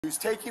He's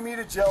taking me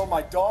to jail.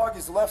 My dog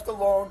is left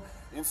alone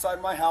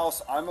inside my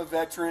house. I'm a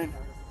veteran.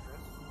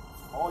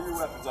 All your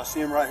weapons, I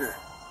see them right here.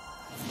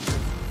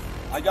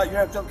 I got you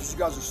amped up because you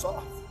guys are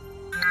soft.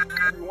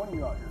 Every one of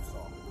you out here is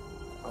soft.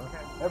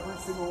 Okay. Every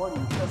single one of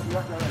you. Trust me,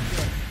 right there.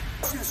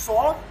 See the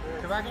song?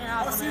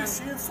 I see the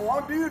Sheahan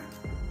song, dude.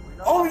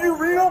 Oh, you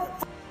Reno?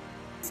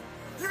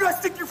 You guys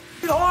think you're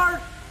f***ing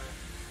hard?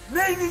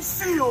 Navy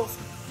SEALs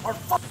are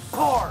f***ing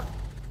hard.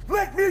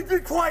 Let me be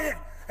quiet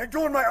and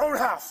go in my own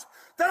house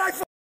that I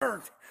f***ing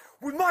earned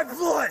with my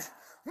blood,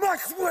 my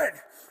sweat,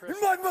 and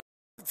my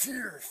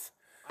tears.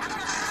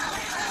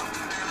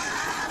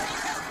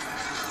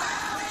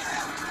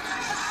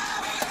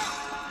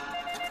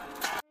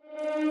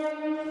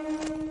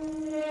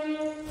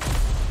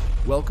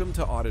 Welcome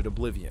to Audit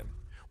Oblivion,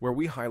 where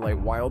we highlight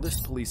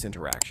wildest police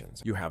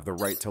interactions. You have the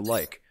right to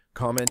like,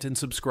 comment, and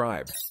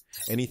subscribe.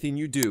 Anything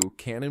you do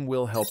can and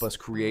will help us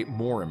create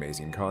more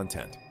amazing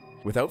content.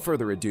 Without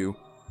further ado,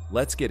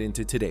 let's get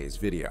into today's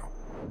video.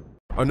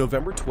 On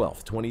November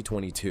 12,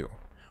 2022,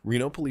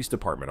 Reno Police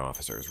Department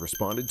officers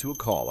responded to a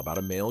call about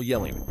a male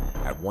yelling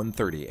at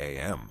 1:30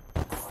 a.m.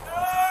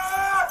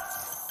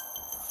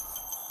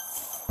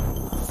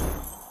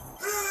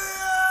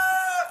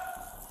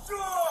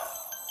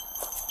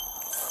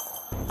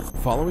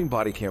 Following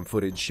body cam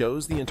footage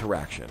shows the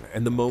interaction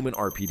and the moment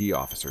RPD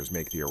officers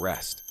make the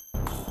arrest.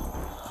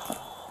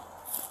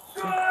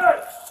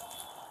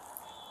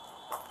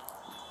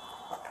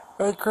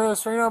 Hey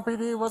Chris, Reno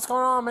PD, what's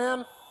going on,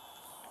 man?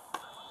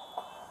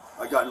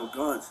 I got no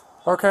guns.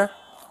 Okay.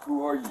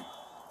 Who are you?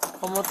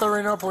 I'm with the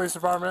Reno Police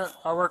Department.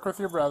 I work with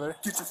your brother.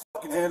 Get your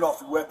fucking hand off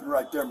your weapon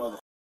right there, mother.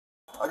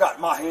 I got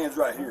my hands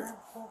right here.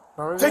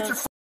 No, take your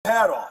fucking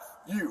hat off.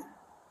 You.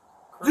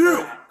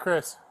 You!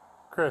 Chris.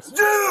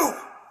 You!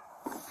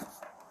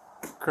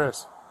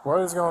 Chris,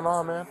 what is going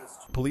on, man?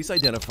 Police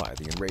identify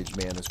the enraged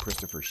man as Chris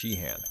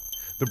Sheahan,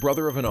 the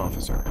brother of an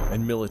officer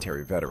and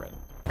military veteran.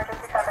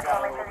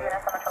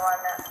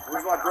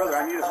 Where's my brother?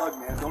 I need a hug,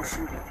 man. Don't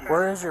shoot me.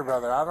 Where is your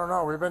brother? I don't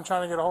know. We've been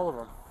trying to get a hold of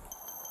him.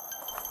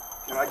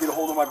 Can I get a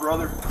hold of my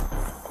brother?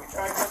 We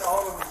tried to get a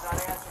hold of him. He's not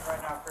answering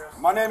right now, Chris.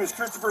 My name is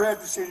Christopher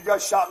Henderson. You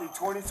guys shot me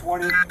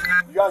 2020. You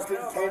guys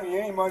didn't pay me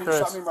any money. You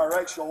shot me in my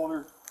right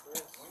shoulder.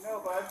 We know,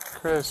 bud.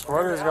 Chris,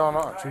 what is going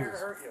on?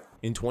 Jesus.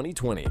 In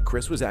 2020,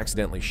 Chris was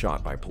accidentally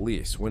shot by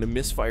police when a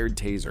misfired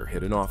taser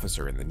hit an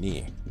officer in the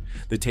knee.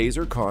 The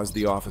taser caused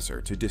the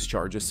officer to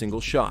discharge a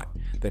single shot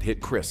that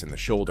hit Chris in the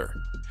shoulder.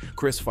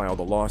 Chris filed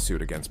a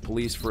lawsuit against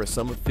police for a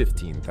sum of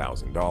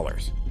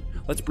 $15,000.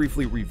 Let's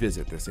briefly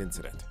revisit this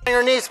incident. On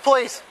your knees,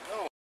 please.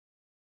 No.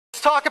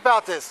 Let's talk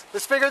about this.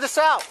 Let's figure this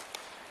out.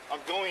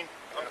 I'm going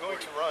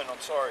to run. I'm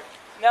sorry.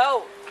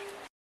 No.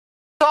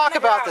 Talk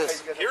about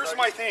this. Here's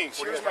my things.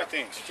 Here's my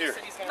things. Here.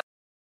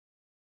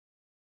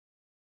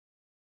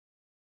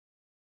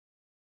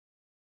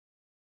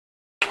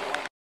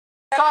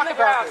 Talk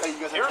about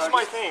this. Here's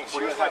my things.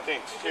 Here's my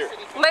things. Here.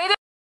 Lay down.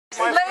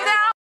 Lay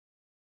down.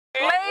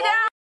 Lay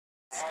down.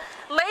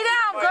 Lay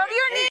down. Go to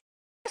your knees.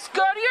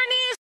 Go to your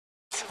knees.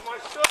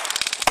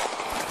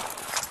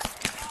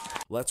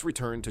 Let's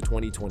return to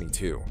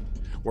 2022,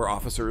 where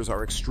officers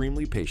are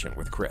extremely patient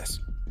with Chris.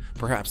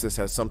 Perhaps this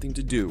has something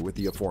to do with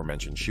the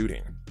aforementioned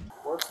shooting.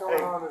 What's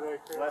going on today,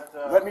 Chris?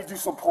 Let me do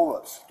some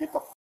pull-ups. Get the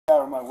f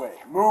out of my way.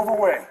 Move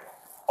away.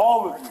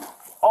 All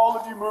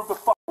of you move the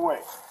f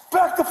away.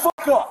 Back the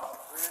fuck up.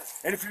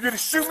 And if you're gonna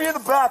shoot me in the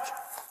back,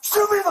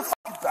 shoot me in the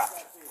fucking back.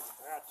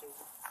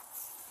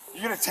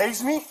 You gonna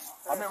tase me?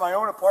 I'm in my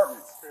own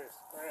apartment.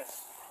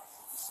 Chris,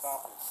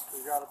 stop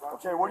it.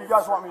 Okay, what do you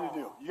guys want me to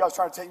do? You guys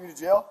trying to take me to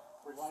jail?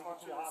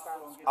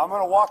 I'm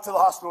gonna walk to the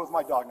hospital with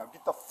my dog now.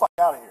 Get the fuck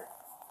out of here.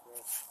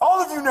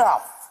 All of you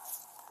now.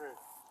 Chris,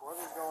 what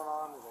is going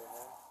on today,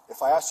 man?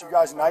 If I ask you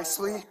guys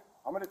nicely,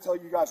 I'm gonna tell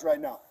you guys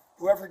right now.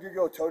 Whoever could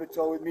go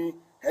toe-to-toe with me,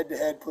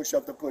 head-to-head,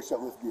 push-up to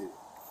push-up, let's get it.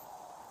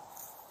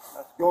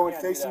 Going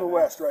facing the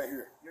west right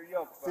here. You're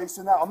yoked, bud.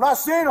 Facing that. I'm not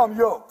saying I'm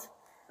yoked.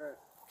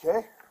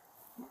 Okay?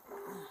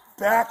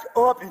 Back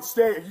up and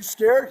stay. Are you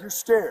scared? You're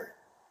scared.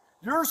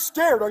 You're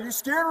scared. Are you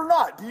scared or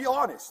not? Be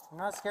honest. I'm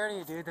not scared of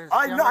you, dude.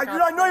 I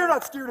know you're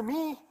not scared of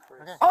me.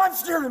 Okay. I'm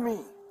scared of me.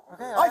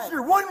 Okay, I right.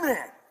 fear one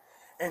man.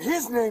 And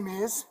his name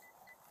is...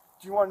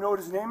 Do you want to know what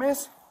his name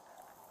is?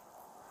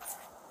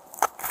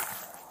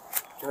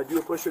 Can I do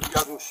a push-up? You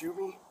guys will shoot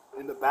me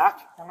in the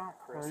back? Come on,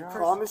 Chris. You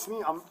promise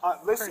me?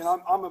 Listen,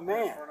 I'm a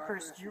man.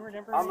 Chris, do you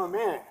remember me? I'm a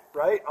man,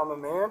 right? I'm a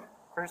man.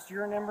 Chris, do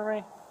you remember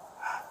me?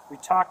 We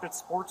talked at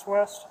Sports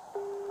West.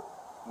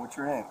 What's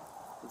your name?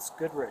 It's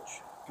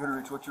Goodrich.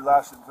 Goodrich. What's your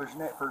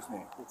first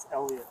name? It's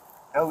Elliot.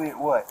 Elliot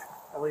what?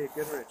 Elliot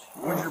Goodrich.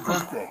 When's your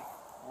birthday?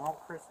 Well,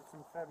 Chris, it's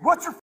in February.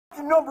 What's your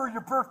fucking number of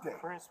your birthday?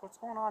 Chris, what's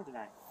going on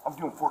tonight? I'm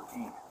doing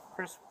 14.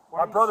 Chris,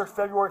 My brother's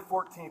February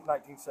 14th,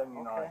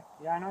 1979. Okay.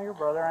 Yeah, I know your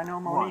brother. I know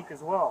Monique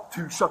as well.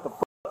 Dude, shut the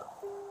fuck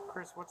up.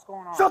 Chris, what's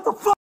going on? Shut the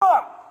fuck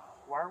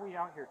up! Why are we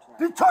out here tonight?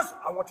 Because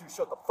I want you to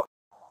shut the fuck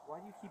up. Why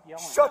do you keep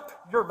yelling? Shut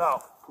your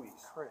mouth,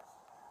 please. Chris.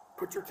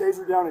 Put your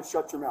taser down and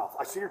shut your mouth.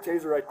 I see your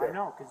taser right there. I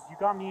know, because you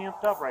got me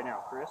amped up right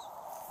now, Chris.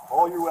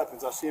 All your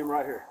weapons, I see them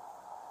right here.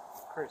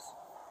 Chris.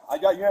 I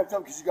got you amped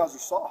up because you guys are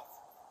soft.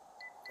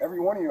 Every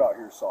one of you out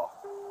here is soft.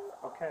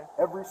 Okay.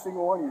 Every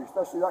single one of you,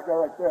 especially that guy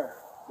right there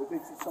that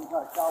thinks he's some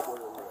kind of cowboy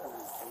or whatever.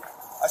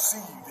 I see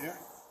you, dude.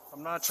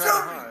 I'm not trying to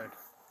hide.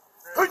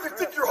 Who you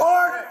think you're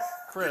hard?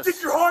 Chris. You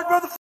think you're hard,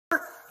 motherfucker? You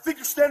think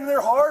you're standing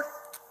there hard?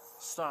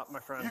 Stop, my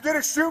friend. You're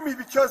gonna shoot me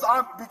because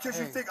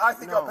you think I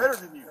think I'm better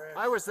than you.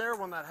 I was there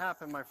when that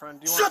happened, my friend.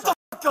 Do you Shut want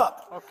the fuck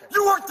up! Okay.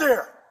 You weren't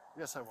there!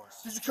 Yes, I was.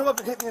 Did you come up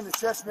and hit me in the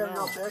chest, man?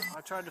 No, You're okay?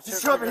 I tried to Did you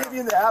come up and hit me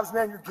in the abs,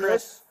 man? You're good?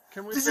 Chris,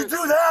 can we Did you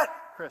do that?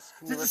 Chris,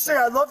 can Did you listen? say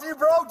I love you,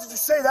 bro? Did you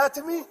say that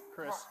to me?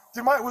 Chris.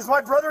 Was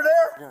my brother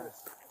there?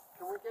 Yes.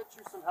 Can we get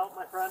you some help,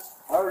 my friend?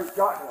 I already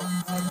got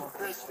him.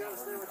 Chris, you gotta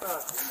stay with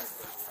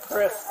us.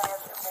 Chris.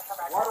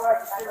 Why do I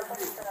have to stay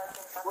with you?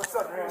 What's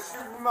up, man?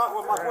 Shooting me out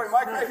with my boy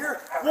Mike right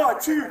here?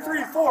 1, 2,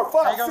 3, 4,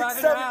 5,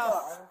 6, 7.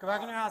 Go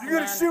back in your house, You're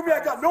gonna shoot me?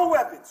 I got no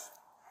weapons.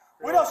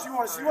 What else you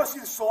want to see? You want to see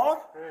the song?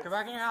 Go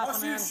back in your You house,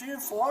 want to see man.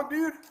 the Sheahan song,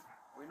 dude?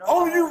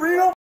 All of you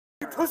Reno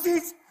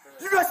pussies,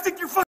 you guys think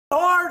you're fucking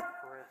hard?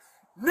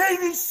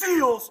 Navy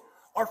SEALs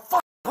are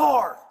fucking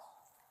hard.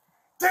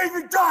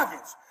 David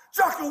Goggins,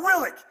 Jocko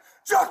Willick,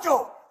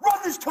 Jocko, run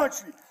this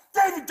country.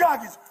 David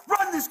Goggins,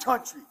 run this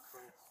country.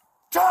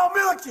 Kyle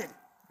Milliken,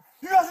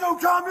 you guys know who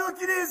Kyle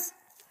Milliken is?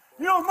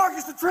 You know who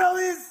Marcus Luttrell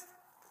is?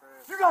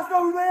 You guys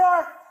know who they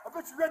are? I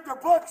bet you read their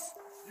books.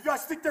 You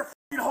guys think they're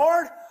fucking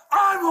hard?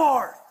 I'm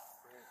hard.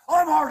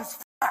 I'm hard as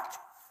fuck.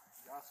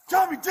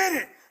 Tell me, did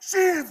it?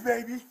 Sheahan's,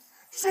 baby.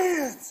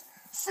 Sheahan's.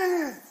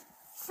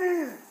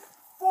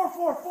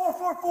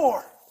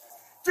 44444.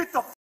 Get the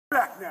f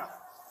back now.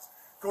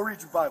 Go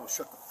read your Bible.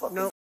 Shut the fuck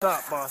No, up.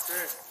 stop, boss.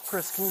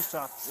 Chris, can you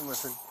stop and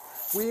listen?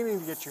 We need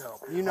to get you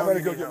help. You know I'm gonna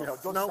you go need get me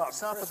help. help. Don't No, stop me.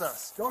 stop with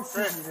us. Don't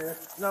shoot me, man.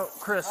 No,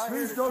 Chris.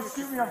 Please don't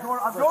shoot me. I'm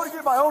going to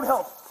get my own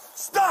help.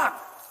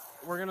 Stop.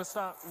 We're gonna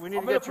stop. We need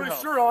I'm to going get to you put a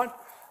help. shirt on, and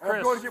I'm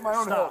Chris, going to get my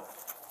own stop. help.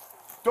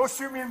 Don't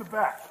shoot me in the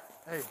back.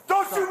 Hey,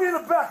 Don't stop. shoot me in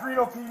the back,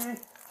 Reno PD.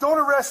 Don't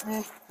arrest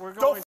me. We're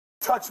Don't going-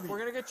 touch me. We're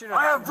gonna get you to-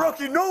 I have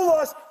broken no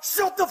laws.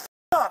 Shut the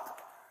up.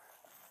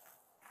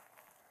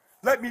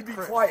 Let me be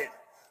quiet.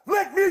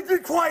 Let me be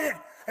quiet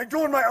and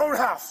go in my own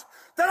house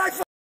that I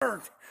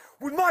earned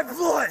with my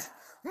blood,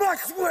 my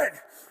sweat,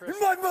 and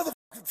my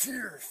motherfucking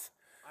tears.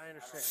 I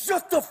understand.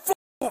 Shut the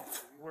up.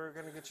 We're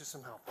gonna get you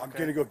some help. I'm okay?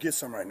 gonna go get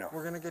some right now.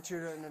 We're gonna get you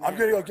to. I'm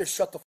gonna go get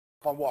shut the up.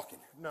 I'm walking.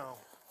 No,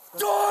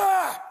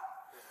 Ah!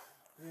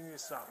 you need to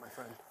stop, my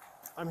friend.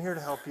 I'm here to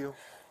help you.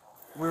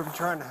 We're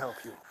trying to help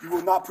you. You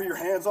will not put your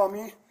hands on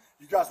me.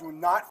 You guys will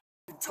not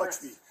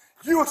touch me.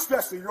 You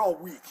especially, you're all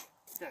weak.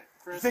 Okay,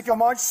 You Chris. think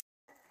I'm on shit?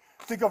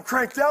 Think I'm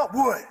cranked out?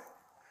 Would.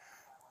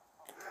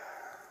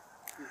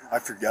 I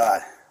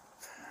forgot.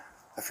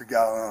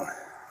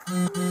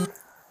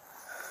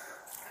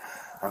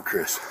 I'm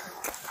Chris.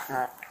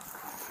 Alright.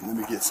 Let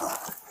me get some.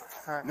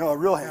 Alright. No, a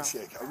real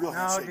handshake. A real No,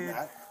 handshake, dude.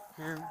 Matt.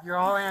 You're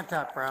all amped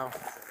up, bro.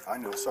 I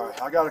know, sorry.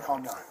 I gotta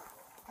calm down.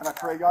 Can I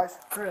pray, guys?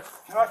 Chris.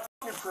 Can I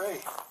fucking pray?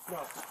 No.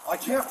 I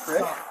can't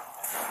pray.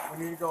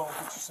 We need to go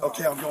get you some.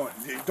 Okay, I'm going.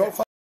 Don't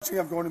fucking touch me.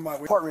 I'm going to my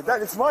apartment.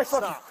 That it's my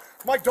fucking.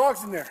 My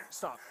dog's in there.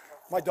 Stop.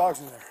 My dog's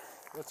in there.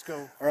 Let's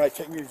go. All right,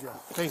 take me to jail.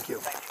 Thank you.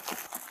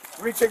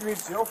 What are you taking me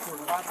to jail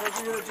for? I'll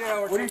take you to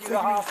jail. What are you taking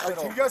me?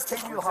 Can you guys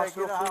take me to the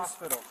hospital, please?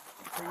 hospital.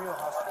 Take me to the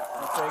hospital.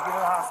 I'll take you to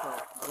the hospital.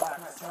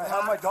 Can I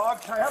have my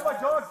dog? Can I have my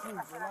dog, please?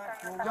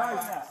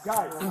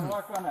 Guys,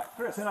 Walk on that.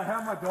 Chris, can I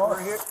have my dog?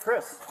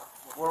 Chris,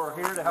 we're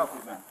here to help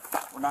you, man.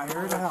 We're not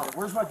here to help.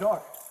 Where's my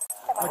dog?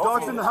 My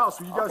dog's in the house.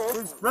 Will you guys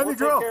please? Remy,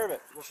 girl. Take care of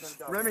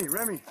it.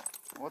 Remy.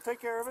 We'll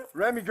take care of it.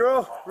 Remy,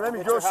 girl.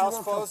 Get your house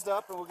closed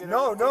up and we'll get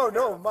No.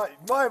 everything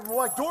taken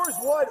My door is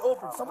wide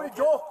open. Somebody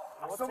go.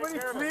 Somebody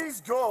take care of it.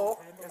 please go.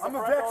 I'm a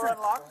front door veteran.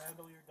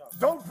 unlocked?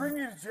 Don't bring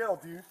me to jail,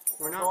 dude.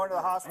 We're not going to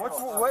the hospital.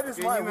 What is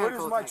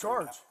my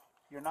charge?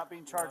 You're not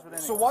being charged with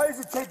anything. So why does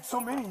it take so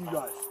many of you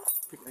guys?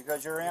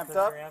 Because you're amped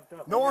up.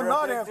 No, I'm You're a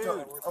not big amped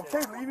up. dude.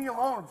 Okay, leave me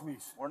alone,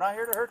 please. We're not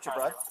here to hurt you,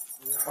 bud.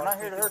 We're not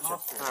here to hurt you.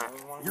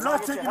 You're not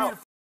get taking your me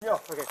to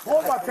jail. Pull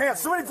up my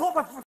pants. Somebody pull up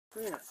my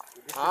pants.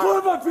 Pull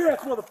up my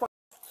pants, motherfucker.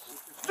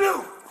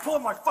 Dude, pull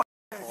up my fucking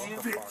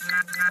pants,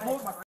 bitch. Pull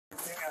up my pants.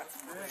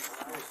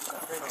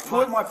 Pull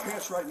up my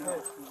pants right now.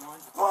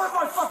 Pull up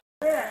my fucking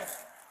pants.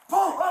 Pull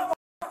up my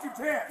fucking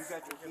pants. You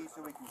got your keys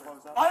so we can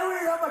close up? I don't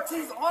even have my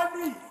keys on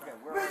me.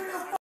 Leave me the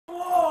fuck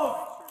alone.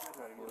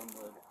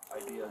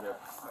 Idea that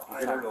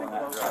he's not going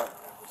that route.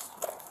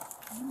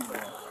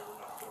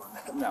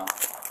 No,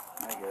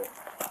 I get it.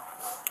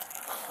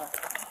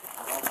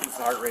 His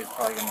heart rate's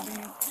probably going to be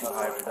too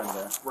high for them to.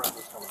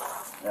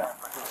 Yeah.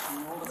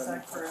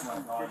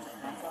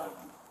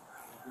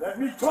 Let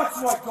me touch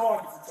my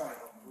dog.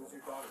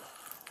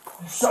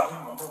 You shut me,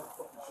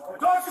 motherfucker. My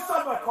dog's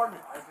inside my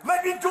apartment.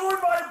 Let me go in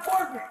my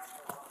apartment.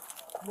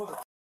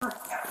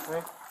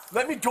 Motherfucker.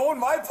 Let me go in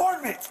my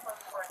apartment.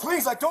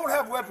 Please, I don't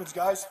have weapons,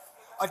 guys.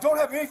 I don't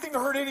have anything to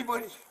hurt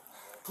anybody.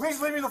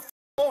 Please leave me the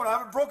alone. I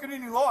haven't broken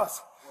any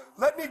laws.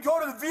 Let me go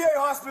to the VA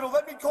hospital.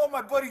 Let me call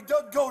my buddy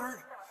Doug Goddard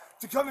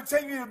to come and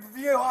take me to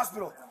the VA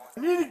hospital. I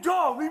need to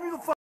go. Leave me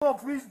the alone.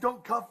 Please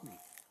don't cuff me.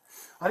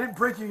 I didn't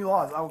break any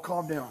laws. I will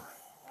calm down.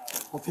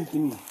 I'll take a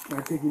knee. Can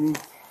I take a knee?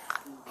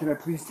 Can I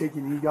please take a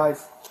knee,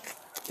 guys?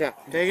 Yeah,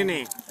 take a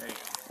knee.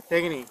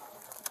 Take a knee.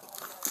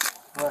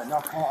 All right, now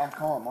I'm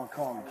calm.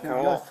 Can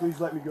you guys please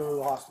let me go to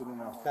the hospital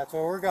now? That's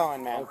where we're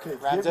going, man. Okay,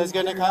 Ramsey's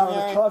gonna get me come out of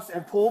the here. cuffs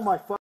and pull my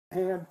fucking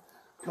hand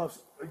cuffs.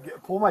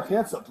 Pull my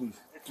pants up, please.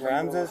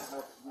 Ramses.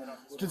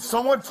 Can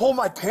someone pull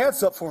my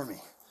pants up for me?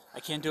 I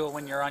can't do it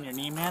when you're on your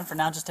knee, man. For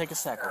now, just take a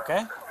sec,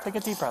 okay? Take a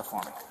deep breath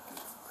for me.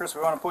 Chris,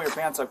 we want to pull your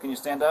pants up. Can you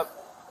stand up?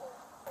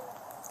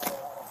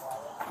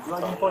 You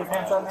want me to pull your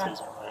pants up, man?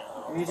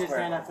 You need to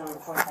stand up so we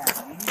can pull your pants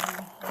up.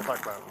 I'll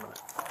talk about it in a minute.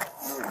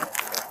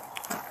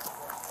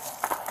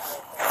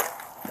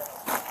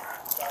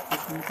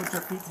 Can you put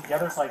your feet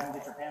together so I can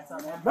get your pants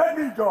up, man? Let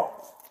me go.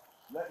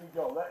 Let me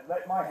go.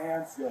 Let my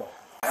hands go.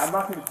 I'm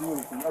not going to do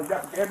anything. Oh, you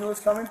got the ambulance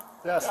coming?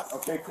 Yes.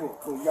 Okay, cool.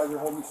 You guys are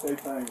holding me safe.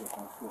 Thank you.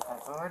 Cool.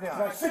 That's what we're doing.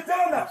 Now sit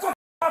down now.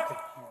 Fuck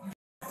you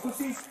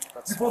pussies.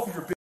 You both of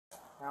your bitches.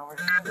 Now we're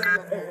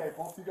Hey,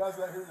 both you guys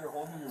right here, you're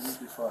holding me. You're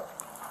weak as fuck.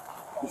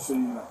 Just so you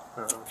know.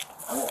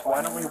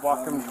 Why don't we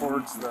walk him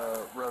towards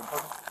the road?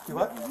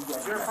 What?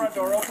 Is your front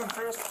door open,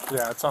 Chris?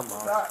 Yeah, it's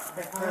unlocked.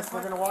 Hey, Chris,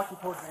 we're gonna walk you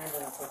towards the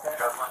ambulance, okay?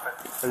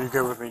 Are you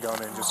good with me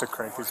going in just to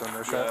crank these on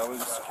their shut? Yeah, we'll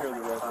just secure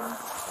the road.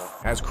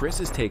 As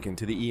Chris is taken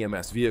to the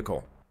EMS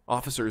vehicle,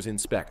 officers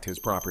inspect his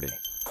property.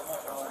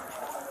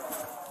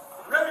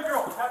 Let me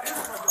go.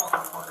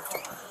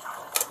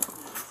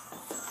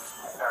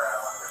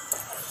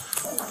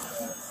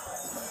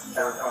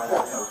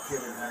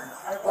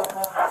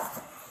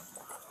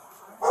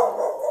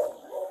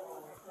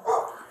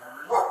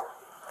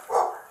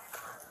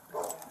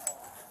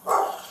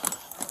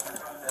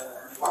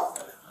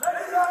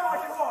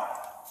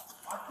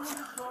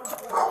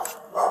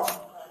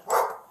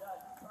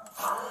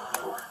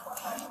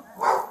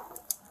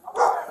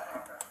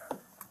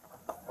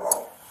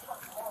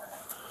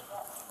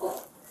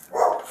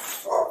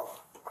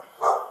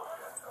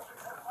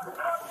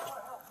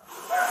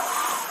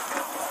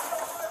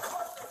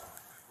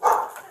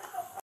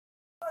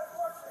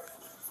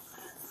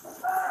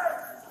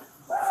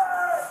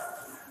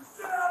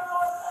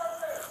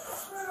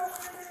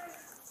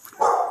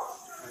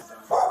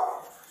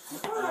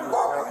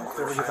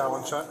 Did we get that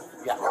one shut?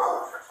 Yeah.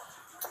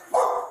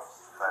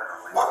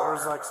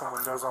 There's like some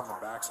windows on the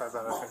back side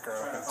that I think are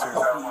open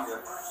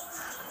too.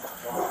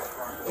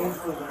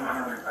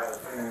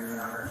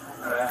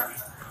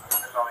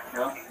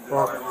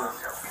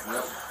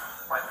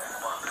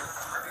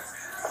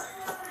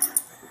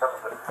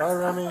 Hi,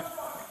 Remy.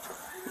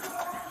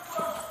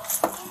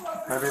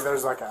 Maybe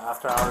there's like an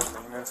after-hours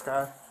maintenance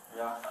guy.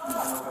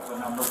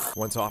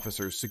 Once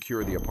officers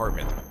secure the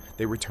apartment,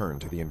 they return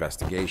to the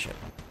investigation.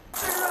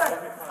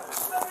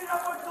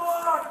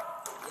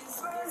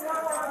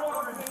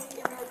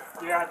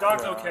 Yeah,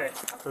 dog's okay.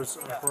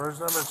 Where's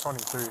number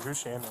 23? Who's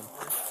Shannon?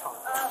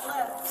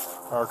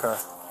 Okay.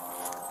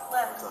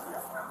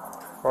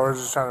 Well, we're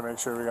just trying to make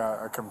sure we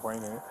got a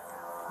complainant.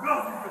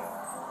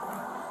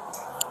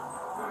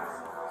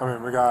 I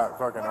mean, we got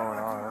fucking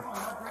O&R.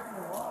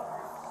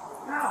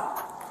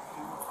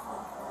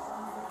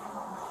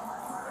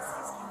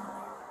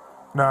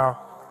 No.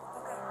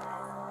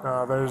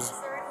 No, there's...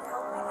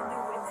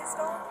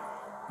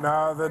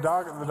 No, the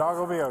dog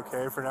will be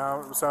okay for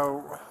now.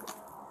 So,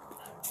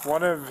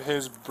 one of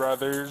his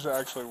brothers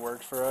actually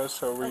works for us,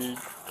 so we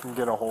can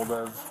get a hold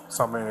of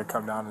somebody to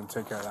come down and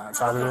take care of that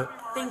side of it.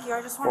 Thank you.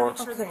 I just want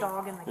to make sure the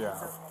dog and the kids Yeah.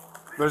 are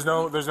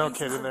There's no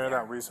kid in there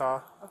that we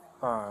saw.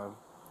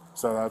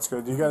 So that's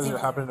good. Do you guys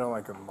happen to know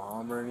like a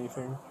mom or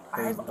anything?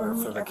 I've for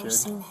only the ever kid?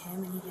 seen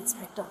him, and he gets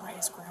picked up by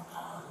his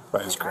grandpa.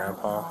 By his Like, I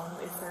don't grandpa? know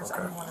if there's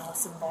Okay. anyone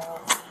else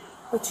involved.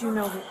 But you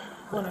know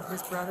one of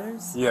his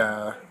brothers?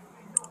 Yeah.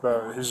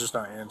 But he's just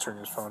not answering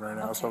his phone right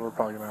now, so we're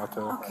probably gonna have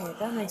to. Okay,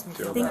 that makes me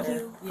feel Deal better.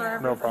 with Thank you for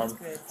No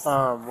everything.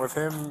 problem. With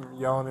him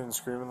yelling and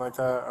screaming like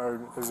that,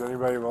 is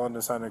anybody willing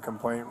to sign a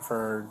complaint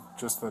for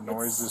just the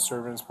noise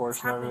disturbance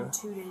portion of Happened it?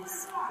 2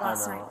 days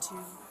last know. night too.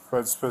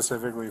 But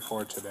specifically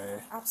for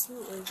today.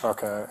 Absolutely.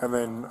 Okay, and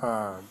then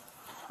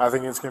I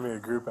think it's gonna be a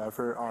group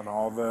effort on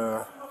all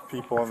the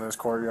people in this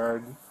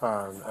courtyard.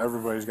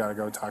 Everybody's got to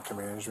go talk to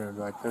management and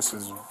be like, this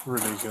is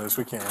ridiculous.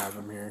 We can't have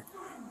him here.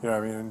 You know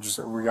what I mean? And just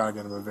we got to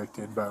get him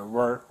evicted. But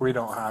we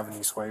don't have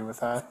any sway with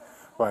that.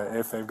 But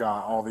if they've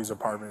got all these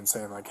apartments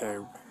saying like, hey,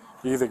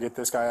 you either get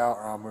this guy out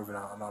or I'm moving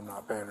out and I'm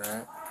not paying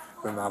rent,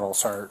 then that'll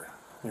start,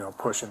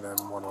 pushing them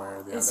one way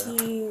or the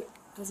other.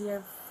 Does he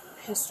have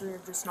history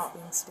of just not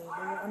being stable,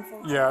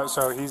 unfortunately? Yeah,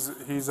 so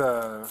he's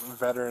a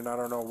veteran. I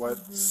don't know what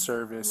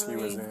service he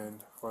was Marine. in.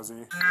 Was he?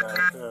 Yeah.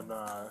 And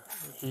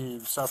he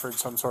suffered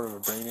some sort of a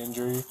brain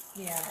injury.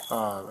 Yeah.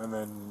 And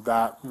then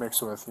that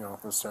mixed with, the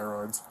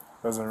steroids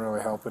doesn't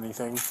really help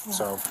anything. Yeah.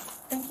 So,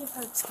 Thank you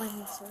for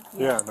explaining, sir.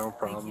 yeah, no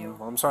problem. you.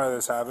 I'm sorry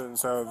this happened.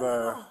 So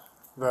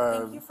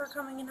Thank you for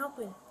coming and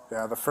helping.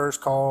 the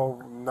first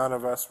call, none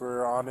of us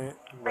were on it.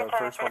 The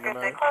first one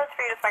tonight.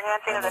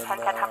 And then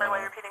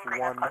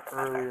one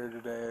earlier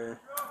today,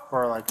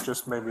 or like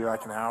just maybe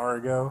like an hour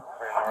ago,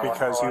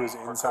 because he was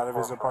inside of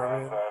his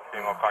apartment.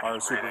 our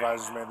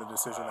supervisors made the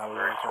decision that we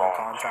weren't going to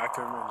contact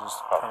him and just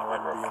kind of let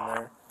him be in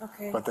there.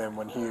 Okay. But then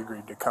when he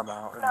agreed to come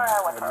out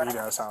and meet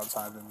us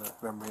outside,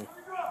 then we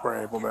were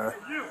able to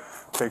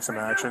take some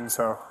action.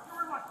 So,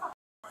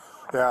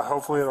 yeah,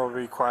 hopefully it'll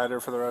be quieter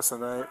for the rest of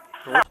the night.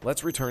 Yep.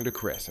 Let's return to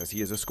Chris as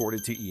he is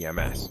escorted to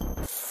EMS.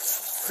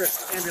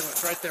 Chris,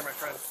 ambulance right there, my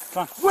friend.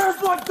 Come on.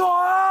 Where's my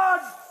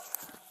dog?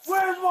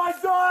 Where's my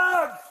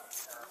dog?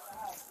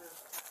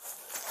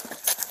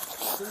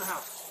 In the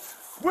house.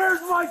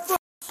 Where's my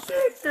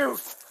shit, dude?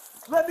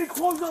 Let me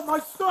close up my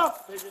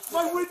stuff.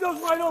 My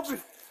window's wide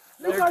open.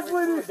 You guys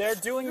waiting? They're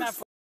doing that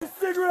for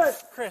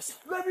Cigarette. Chris.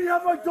 Let me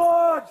have my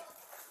dog.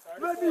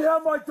 Let me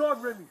have my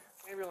dog, Remy.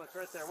 Ambulance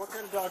right there. What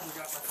kind of dog you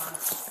got, my friend?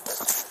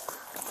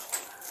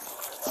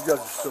 You guys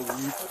are so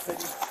weak.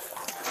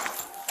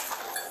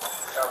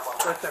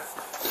 Right there.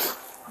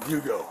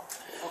 You go.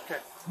 Okay.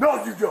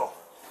 No, you go.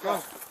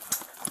 Go.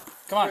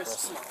 Come on,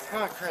 Chris.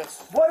 Come on,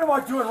 Chris. What am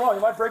I doing wrong?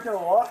 Am I breaking the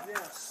law?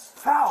 Yes.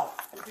 How?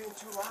 You're being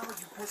too loud.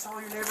 You piss all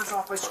your neighbors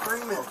off by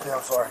screaming. Okay,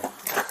 I'm sorry.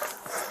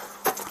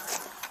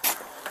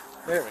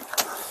 There we go.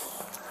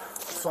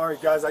 Sorry,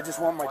 guys. I just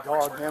want my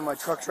dog, man. My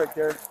truck's right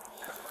there.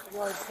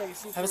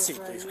 Have a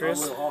seat, please,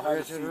 Chris. I'll have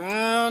a seat.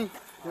 Around.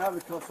 Can I have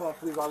the cuffs off,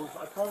 please?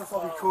 I promise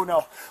I'll be cool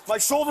now. My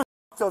shoulder's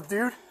up,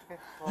 dude.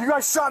 You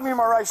guys shot me in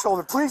my right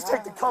shoulder. Please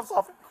take the cuffs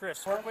off.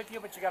 Chris, work with you,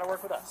 but you got to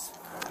work with us.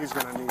 He's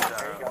going to need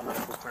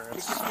medical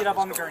clearance. Keep your feet up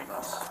on the gurney.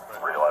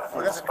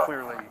 He's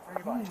clearly a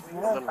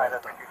little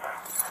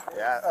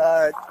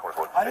Yeah,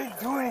 I didn't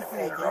do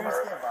anything, dude.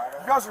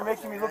 You guys are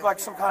making me look like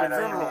some kind of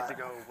criminal.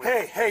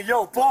 Hey,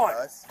 yo,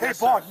 Bond. Hey,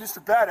 Bond, Mr.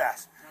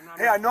 Badass.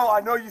 Hey, I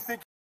know you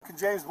think you're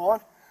James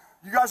Bond.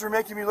 You guys are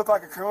making me look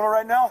like a criminal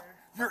right now.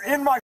 You're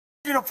in my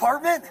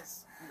apartment.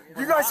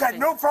 You guys had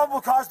no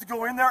probable cause to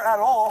go in there at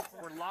all.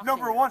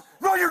 Number one.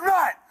 No, you're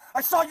not.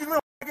 I saw you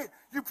little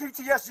you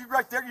PTS, you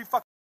right there, you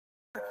fucking.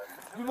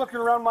 You looking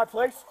around my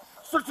place?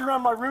 Searching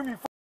around my room, you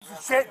fucking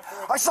shit.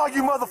 I saw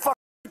you motherfucker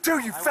too,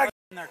 you faggot.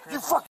 You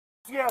fucking,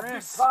 yeah,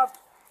 big cops.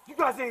 You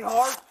guys ain't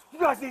hard. You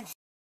guys ain't shit.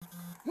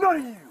 None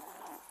of you.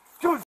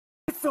 Doing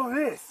some of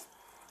this.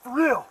 For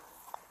real.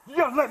 You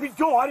gotta let me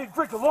go. I didn't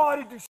break the law. I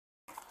didn't do shit.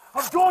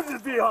 I'm going to the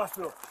VA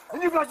hospital.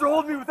 And you guys are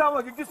holding me without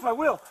like against my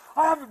will.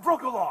 I haven't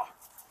broke a law.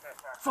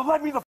 So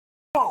let me the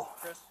go.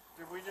 Chris,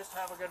 did we just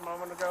have a good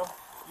moment ago?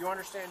 You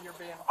understand you're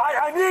being...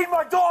 I need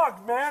my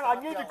dog, man. I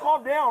need to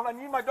calm down. I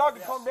need my dog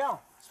to calm down.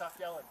 Stop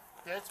yelling.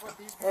 That's what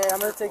these... Hey, I'm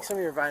gonna take some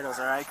of your vitals,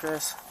 alright,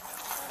 Chris?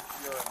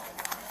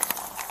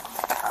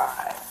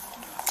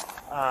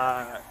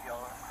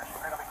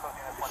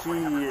 He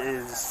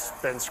has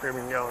been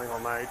screaming, yelling all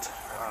night.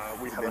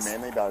 We have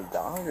mainly about his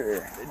dog,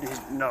 or?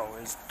 No,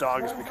 his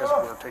dog is because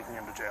we're taking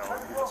him to jail,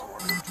 and he doesn't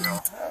work in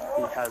jail.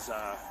 He has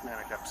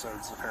manic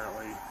episodes,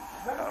 apparently.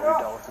 We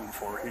dealt with him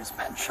before. He's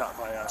been shot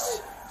by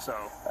us. So,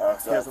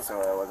 so that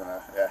wasn't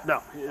a, yeah.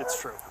 No, it's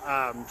true.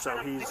 So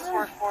he's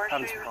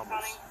having some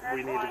problems.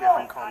 We need to get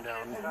him calmed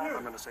down.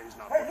 I'm going to say he's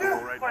not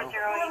workable right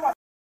now.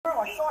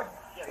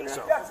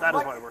 So that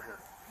is why we're here.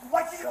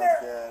 Sounds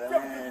good.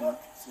 I mean,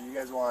 so you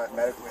guys want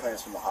medical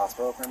clearance from the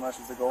hospital pretty much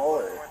is the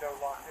goal, or?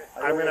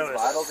 I'm going to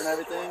vitals and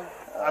everything.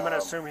 I'm going to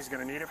assume he's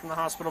going to need it from the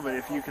hospital, but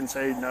if you can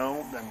say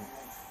no, then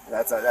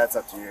that's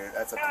up to you.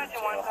 That's up to you.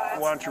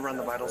 Why don't you run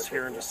the vitals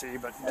here and just see?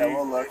 But do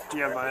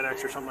you have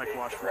Viodex or something I can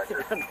watch for?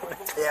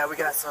 Yeah, we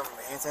got some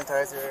hand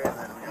sanitizer, and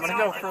then I'm going to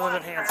go for a little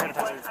bit of hand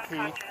sanitizer with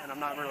pee, and I'm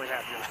not really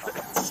happy with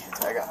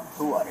it. I got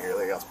poo on here.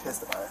 Like I was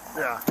pissed about it.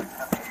 Yeah.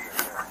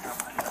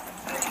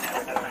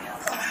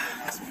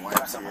 Some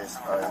wipes here.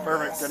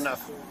 Perfect. Good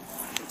enough. You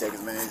can take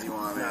as many as you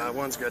want, man. Yeah,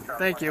 one's good.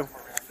 Thank you.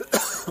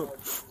 Something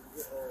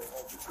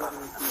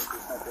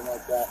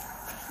like that.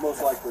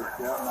 Most likely.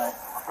 Yeah.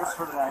 What's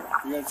for tonight?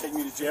 You gonna take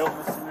me to jail,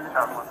 Mr. Minute?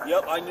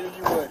 Yep, I knew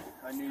you would.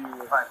 I knew you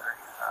would.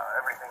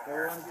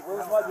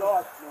 Where's my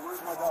dog? No,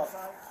 where's my dog?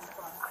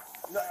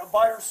 No,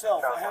 by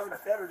herself. I haven't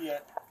fed her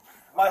yet.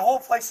 My whole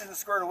place isn't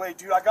squared away,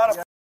 dude. I got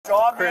a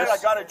job, man. I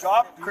got a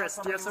job. Chris,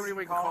 do you have somebody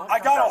we can call? I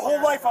got a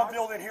whole life I'm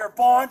building here,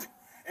 Bond,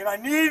 and I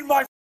need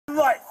my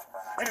life.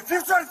 And if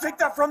you try to take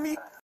that from me,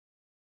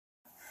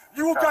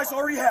 you guys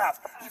already have.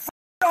 You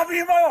shot me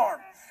in my arm,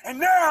 and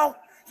now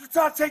you're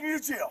trying to take me to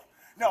jail.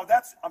 No,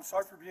 I'm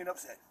sorry for being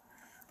upset,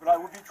 but I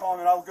will be calm,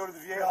 and I will go to the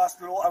VA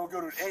hospital. I will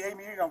go to an AA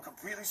meeting. I'm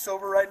completely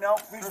sober right now.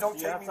 Please don't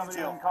take me to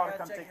jail.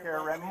 Come take care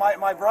of Remy.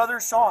 My brother,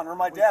 Sean, or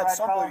my dad,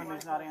 somebody.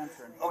 He's not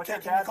answering. Okay,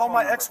 can you call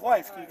my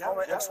ex-wife? Can you call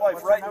my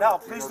ex-wife right now?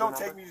 Please don't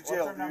take me to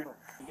jail, dude.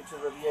 Get to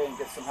the VA and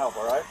get some help,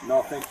 all right?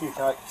 No, thank you.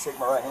 Can I shake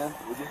my right hand?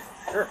 Would you?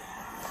 Sure.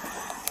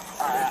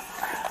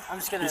 I'm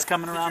just gonna. He's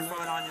coming around.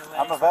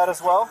 I'm a vet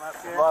as well.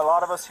 A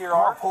lot of us here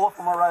are. Pull up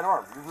from my right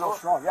arm. You're real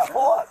strong. Yeah,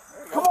 pull up.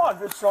 Come on,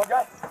 good strong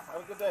guy.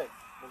 Have a good day.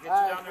 We'll get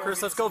you down there.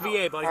 Chris, let's go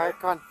VA, buddy. All right,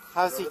 come on.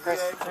 Have a seat,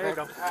 Chris. There you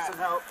go. Get some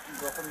help and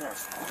go from there.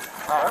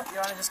 All right. You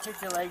wanna just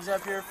kick your legs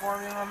up here for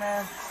me, my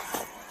man?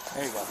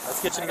 There you go.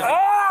 Let's get you together.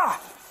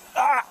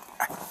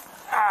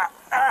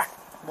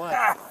 What?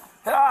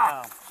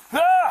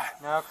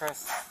 No,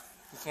 Chris.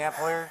 You can't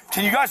pull her.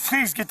 Can you guys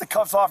please get the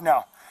cuffs off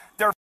now?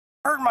 They're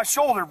hurting my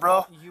shoulder,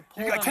 bro.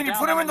 Can you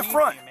put him in the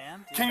front?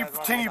 Can you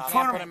put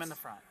him in the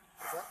front?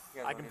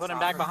 I can put him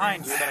back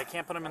behind you, but I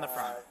can't put him in the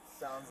front.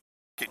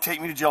 Okay,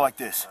 take me to jail like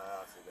this.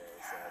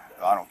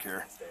 I don't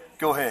care.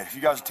 Go ahead. If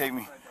you guys take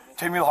me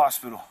to the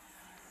hospital.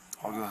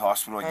 I'll go to the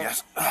hospital, I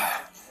guess.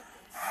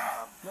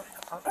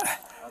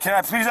 Can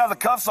I please have the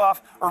cuffs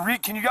off? Or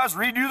can you guys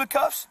redo the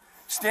cuffs?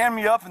 Stand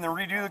me up and then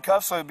redo the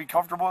cuffs so it'd be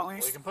comfortable at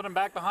least? We can put him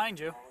back behind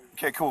you.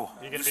 Okay, cool.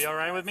 You gonna be all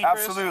right with me,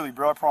 Chris? Absolutely,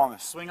 bro. I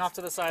promise. Swing off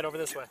to the side over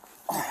this way.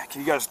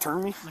 Can you guys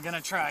turn me? I'm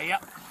gonna try,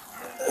 yep.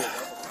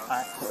 All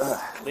right.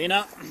 Lean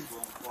up.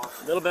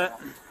 A little bit.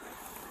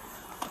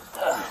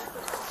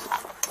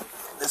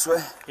 This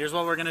way? Here's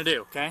what we're gonna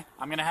do, okay?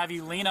 I'm gonna have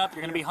you lean up.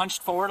 You're gonna be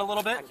hunched forward a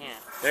little bit. I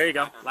can't. There you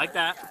go, like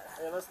that.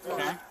 Hey, let's do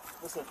okay.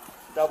 Listen,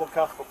 double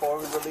cuff before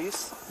we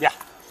release. Yeah.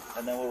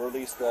 And then we'll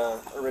release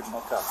the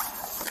original cuff.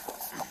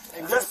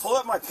 Hey, just pull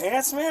up my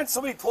pants, man.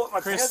 Somebody pull up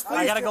my pants, please.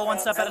 I gotta go one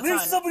step at a time. At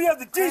least somebody have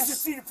the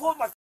decency to pull up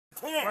my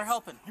pants. We're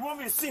helping. You want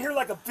me to sit here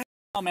like a bitch?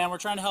 Oh man, we're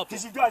trying to help you.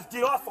 Because you guys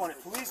get off on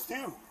it. Please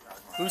do.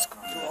 Who's?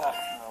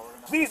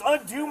 Please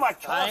undo my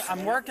cuffs.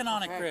 I'm working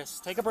on it, Chris.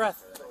 Take a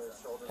breath.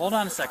 Hold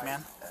on a sec,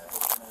 man.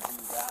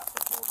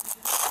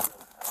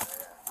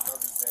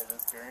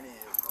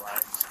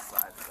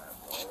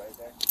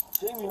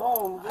 Take me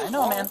home. I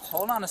know, man.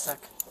 Hold on a sec.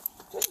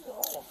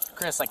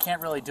 Chris, I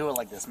can't really do it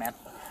like this, man.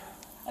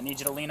 I need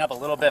you to lean up a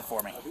little bit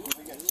for me.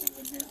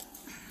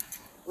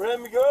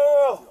 Remy,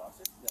 girl.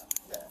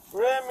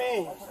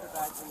 Remy.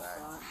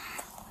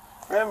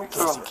 Remy,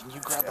 girl. Casey, can you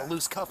grab the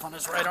loose cuff on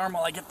his right arm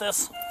while I get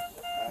this?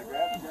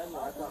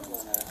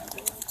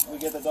 We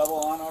get the double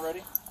on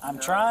already? I'm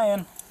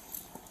trying.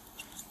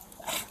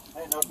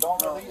 Hey, no,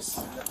 don't release.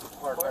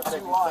 Put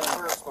two on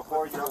first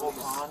before you hold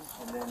on,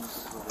 and then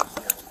release.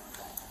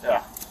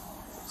 Yeah.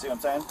 See what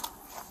I'm saying?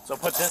 So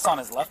put this on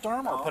his left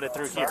arm or put it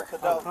through here?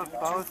 Put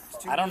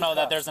both. I don't know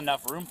that there's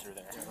enough room through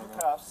there. Two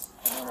cuffs,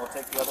 and then we'll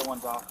take the other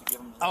ones off to give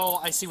them. Oh,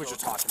 I see what you're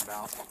talking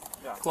about.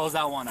 Yeah. Close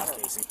that one up,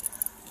 Casey.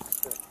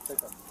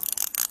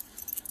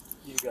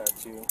 You got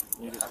two.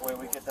 That way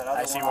we get that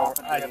other one off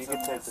and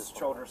give his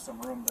shoulders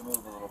some room to move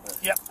a little bit.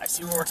 Yep, I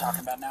see what we're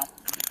talking about now.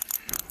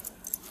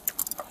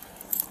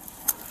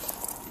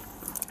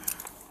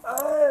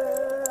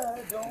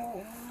 I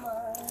don't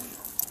mind.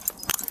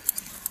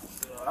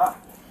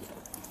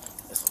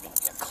 This is going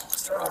to get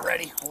closer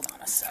already. Hold on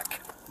a sec.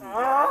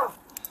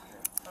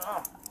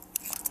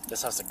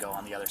 This has to go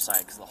on the other side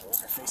because the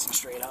holes are facing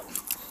straight up.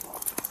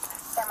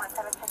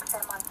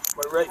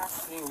 My right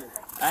finger.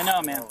 I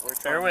know, man.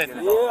 Bear with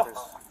me. Yeah.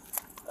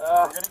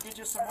 We're going to get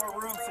you some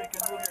more room so you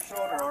can move your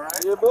shoulder, all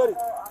right? Yeah, buddy.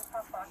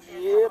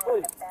 Yeah,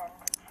 buddy.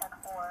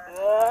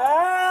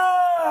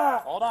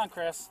 Hold on,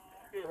 Chris.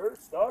 It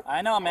hurts, dog.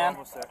 I know, man.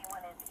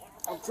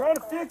 I'm trying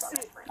to fix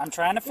it. I'm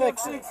trying to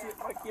fix it.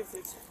 I can't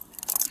fix it.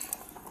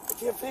 I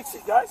can't fix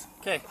it, guys.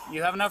 Okay,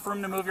 you have enough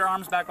room to move your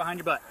arms back behind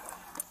your butt.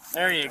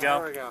 There you go.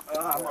 There we go.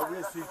 My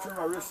wrist, you turn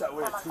my wrist that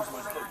way.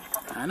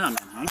 I know, man.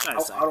 I ain't got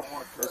to say. I don't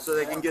want to so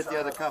they can get the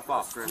other cuff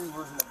off, Chris.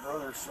 Where's my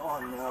brother,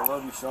 Sean, man? I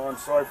love you, Sean.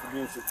 Sorry for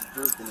being such a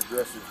jerk and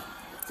aggressive.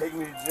 Take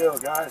me to jail,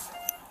 guys.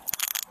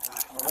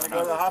 We're going to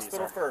go to the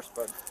hospital first,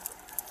 but...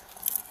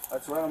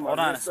 That's right on my Hold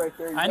on. wrist right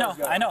there. I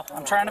know.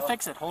 I'm trying to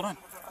fix it. Hold on.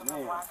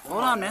 Man,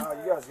 hold on, man.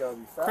 You guys gotta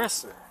be faster.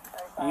 Chris,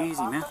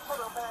 easy, man.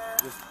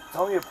 Just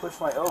tell me to push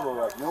my elbow,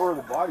 like, know where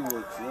the body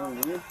works, you know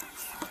what I mean?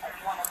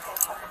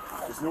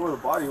 Just know where the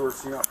body works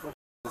so you're not pushing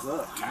this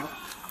up, you know?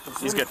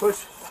 He's good.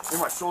 Push in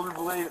my shoulder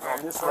blade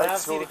on this right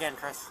shoulder. again,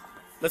 Chris.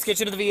 Let's get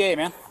you to the VA,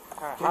 man.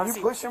 Can you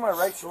push in my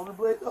right shoulder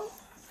blade, though?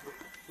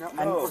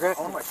 No, we're good.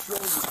 on my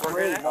shoulder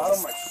blade, not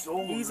on my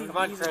shoulder. Easy, come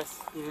on, Chris.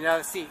 You need to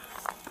have a seat.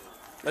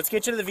 Let's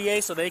get you to the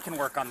VA so they can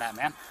work on that,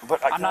 man.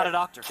 But I'm not a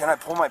doctor. Can I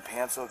pull my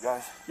pants up,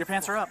 guys? Your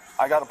pants are up.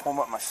 I gotta pull them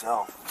up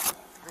myself.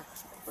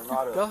 They're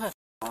not a Go ahead.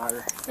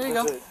 matter. There you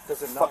go.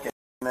 Does it not... Fucking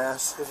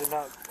mess. Does it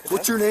not... connect?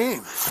 What's your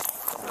name?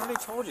 I already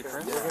told you,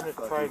 Chris. We're going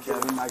to try and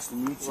get him... Nice to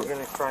meet you. We're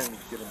going to try and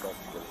get him back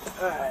together.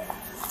 Alright,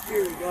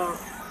 here we go.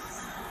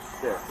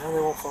 There. Now they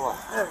won't fall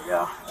off. There we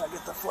go. I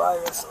get the fly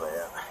this way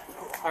up.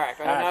 Alright,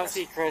 go ahead and have a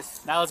seat,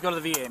 Chris. Now let's go to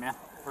the VA, man.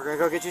 We're going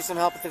to go get you some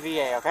help at the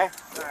VA, okay?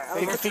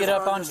 Pick your feet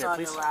up on here,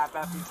 please. On your lap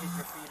after you kick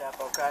your feet up,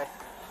 okay?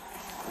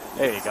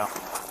 There you go.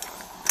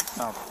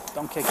 No,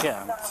 don't kick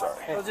him. Sorry.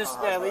 We'll just,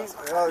 at least...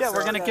 Yeah,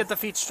 we're going to get the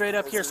feet straight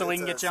up here so we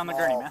can get you on the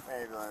gurney, man.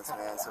 Ambulance,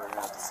 man, so we're going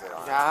to have to sit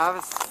on it. Yeah, have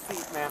a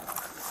seat, man.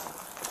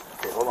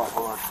 Okay, hold on.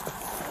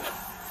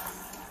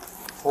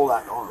 Hold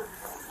that arm.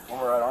 On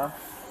my right arm?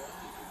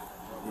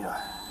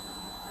 Yeah.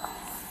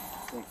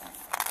 Thank you.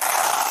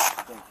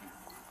 Thank you.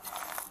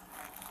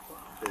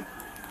 Thank you.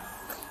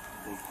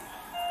 Thank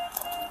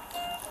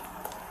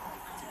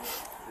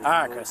you. All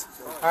right, Chris.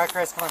 All right,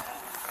 Chris, come on.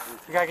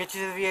 We gotta get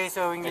you to the VA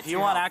so we can get If you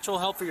want actual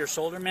help for your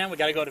shoulder, man, we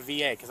gotta go to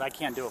VA because I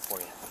can't do it for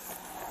you.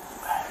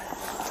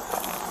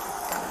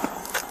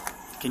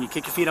 Can you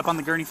kick your feet up on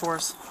the gurney for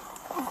us?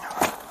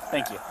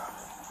 Thank you.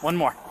 One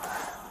more.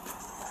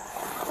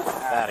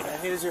 That again.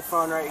 Here's your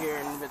phone right here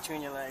in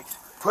between your legs.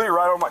 Put it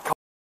right on my...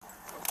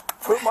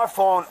 Put my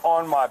phone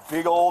on my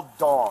big old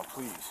dong,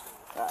 please.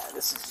 Alright,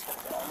 this is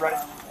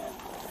right.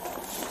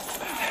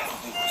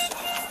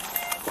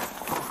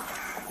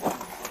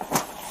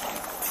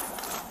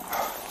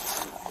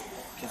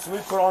 Can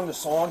somebody put on the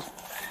song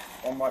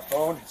on my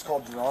phone? It's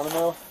called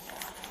Geronimo.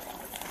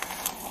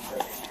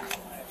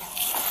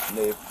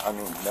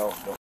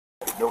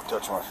 No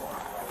touch my phone.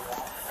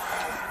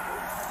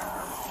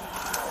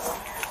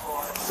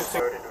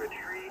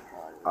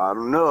 I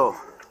don't know,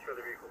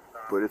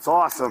 but it's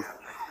awesome.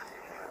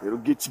 It'll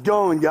get you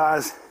going,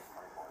 guys.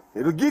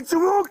 It'll get you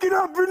woken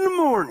up in the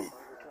morning.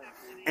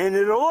 And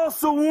it'll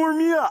also warm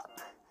you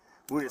up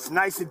when it's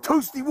nice and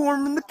toasty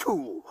warm in the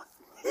cool.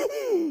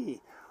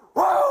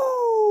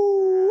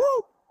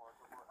 Whoa!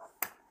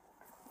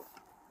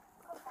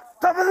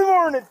 Top of the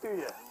morning to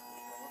you.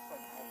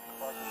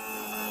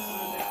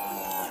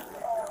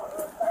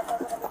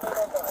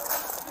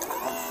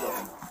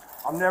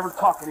 I'm never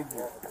talking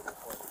again.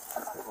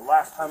 The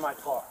last time I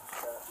talked.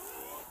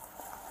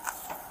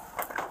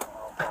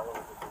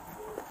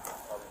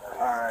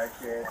 Alright,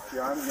 Chris.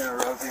 Your arm's gonna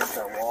rotate against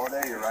that wall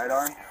there, your right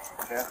arm.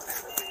 Okay.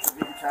 If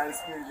you can try to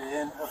squeeze it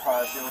in, he'll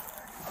probably feel it.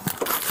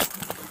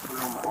 Put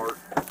it on my heart.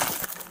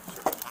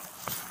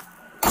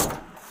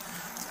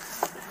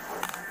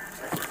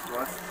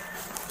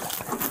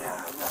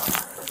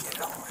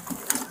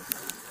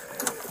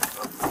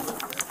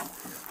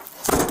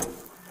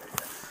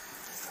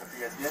 You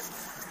guys good?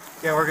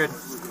 Yeah, we're good.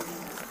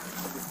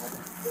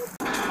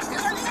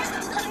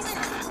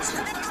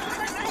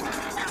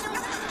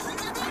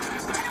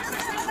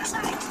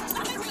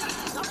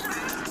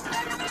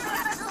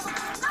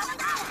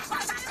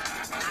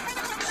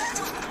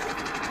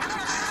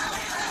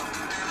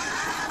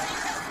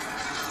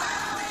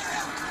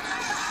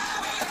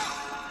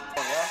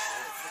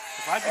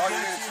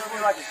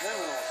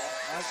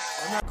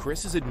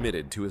 Chris is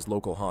admitted to his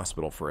local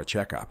hospital for a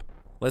checkup.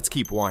 Let's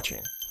keep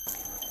watching.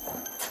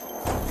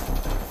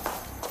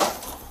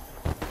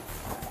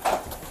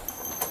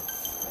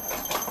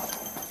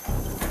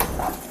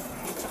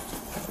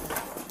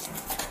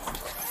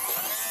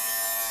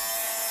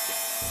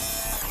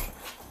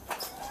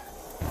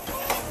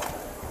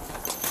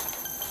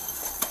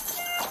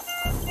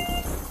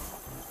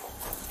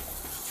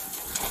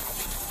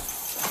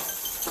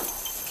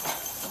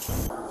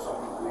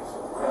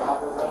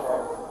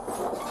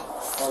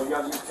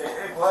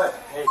 Hey, bud.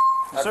 Hey,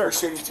 I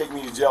appreciate you taking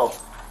me to jail.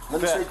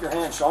 Let me shake your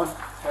hand, Sean.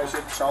 Can I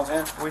shake Sean's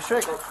hand? We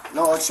shake it.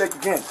 No, let's shake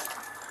again.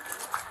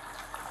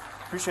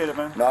 Appreciate it,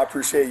 man. No, I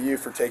appreciate you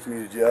for taking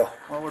me to jail.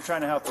 Well, we're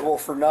trying to help you. Well,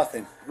 for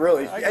nothing,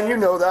 really. And you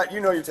know that. You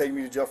know you're taking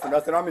me to jail for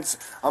nothing.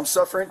 I'm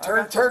suffering.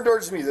 Turn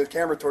towards me. The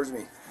camera towards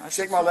me.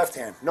 Shake my left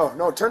hand.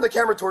 No, turn the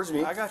camera towards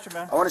me. I got you,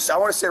 man. I want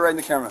to say it right in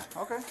the camera.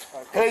 Okay.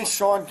 Hey,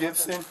 Sean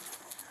Gibson.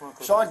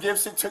 Sean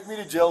Gibson took me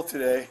to jail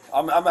today.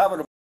 I'm having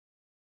a.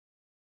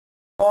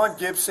 Sean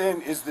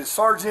Gibson is the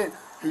sergeant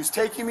who's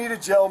taking me to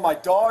jail. My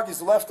dog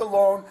is left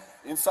alone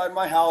inside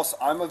my house.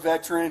 I'm a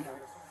veteran.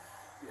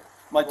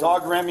 My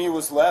dog Remy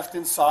was left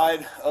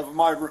inside of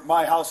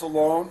my house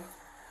alone.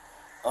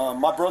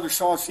 My brother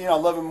Sean Sheahan, I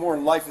love him more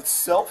than life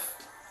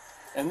itself.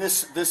 And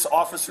this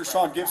officer,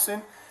 Sean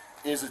Gibson,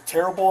 is a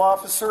terrible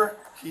officer.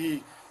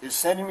 He is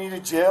sending me to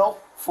jail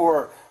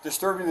for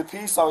disturbing the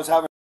peace.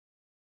 I'm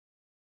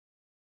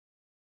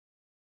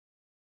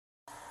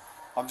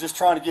just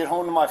trying to get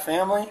home to my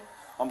family.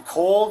 I'm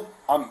cold.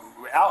 I'm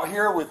out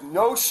here with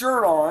no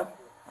shirt on.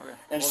 Okay.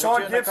 And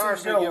Sean Gibson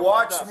is going to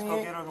watch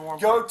me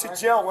go to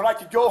jail when I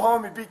could go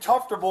home and be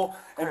comfortable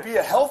and be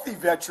a healthy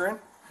veteran.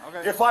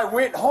 Okay. If I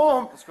went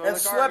home and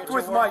slept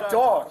with my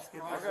dog.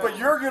 But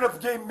you're going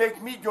to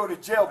make me go to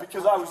jail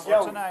because I was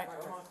yelling.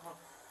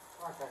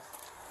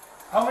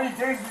 How many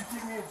days do you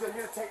think you're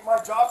going to take my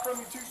job from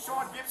me too,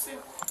 Sean Gibson?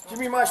 Give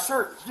me my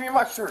shirt. Give me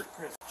my shirt.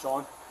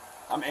 Sean,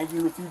 I'm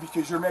angry with you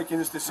because you're making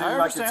this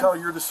decision. I can tell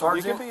you're the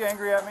sergeant. You can be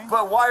angry at me.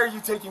 But why are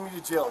you taking me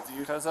to jail, dude?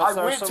 Because that's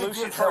our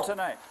solution for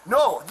tonight.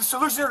 No, the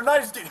solution for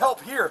tonight is get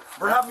help here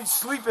or have me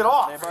sleep it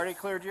off. They've already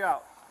cleared you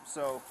out.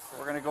 So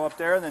we're going to go up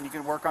there and then you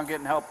can work on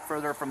getting help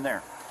further from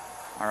there.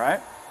 All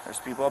right? There's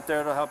people up there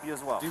that'll help you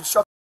as well. Dude,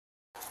 shut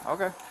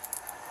Okay.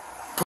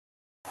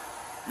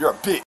 You're a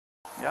bitch.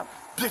 Yep.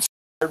 Bitch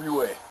every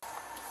way.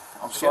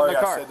 I'm sorry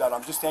I said that.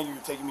 I'm just angry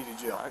you're taking me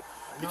to jail.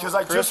 Because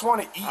I just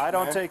want to eat, I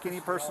don't take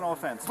any personal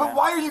offense, But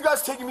why are you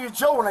guys taking me to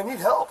jail when I need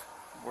help?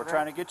 We're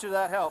trying to get you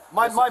that help.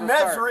 My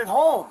meds are at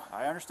home.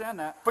 I understand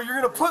that. But you're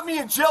going to put me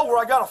in jail where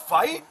I got to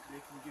fight?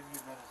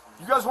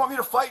 You guys want me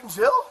to fight in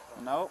jail?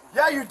 No.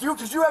 Yeah, you do,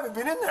 because you haven't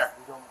been in there.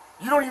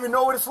 You don't even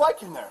know what it's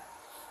like in there.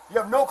 You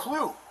have no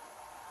clue.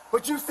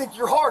 But you think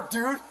you're hard,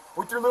 dude,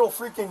 with your little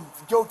freaking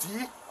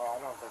goatee. Oh, I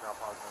don't think I'm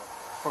hard.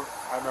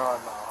 I know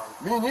I'm not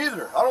hard. Me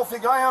neither. I don't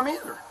think I am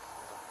either.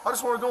 I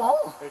just want to go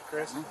home. Hey,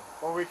 Chris,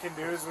 what we can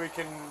do is we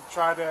can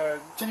try to...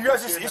 Can you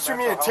guys just issue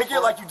me a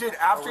ticket like you did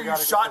after you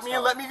shot me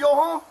and let me go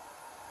home?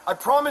 I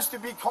promise to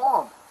be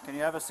calm. Can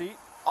you have a seat?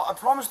 I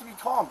promise to be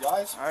calm,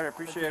 guys. All right, I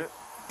appreciate it.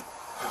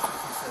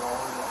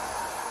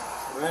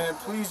 Man,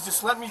 please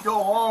just let me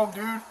go home,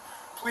 dude.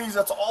 Please,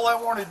 that's all I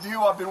want to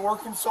do. I've been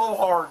working so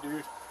hard,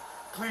 dude.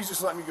 Please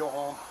just let me go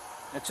home.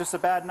 It's just a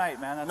bad night,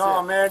 man. That's no,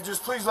 it. man,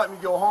 just please let me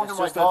go home to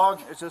my dog.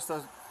 It's just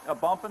a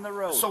bump in the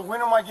road. So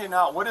when am I getting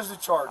out? What is the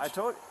charge? I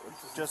told you,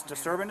 just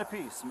disturbing the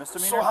peace,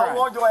 misdemeanor So how crime.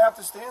 long do I have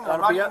to stand there?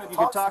 You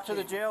can talk to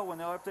the jail when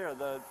they're up there.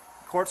 The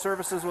court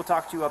services will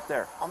talk to you up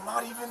there. I'm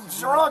not even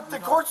drunk. The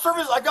court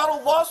service, I got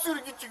a lawsuit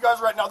against you guys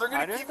right now. They're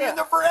going to keep me in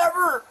there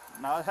forever.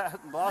 No, that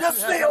lawsuit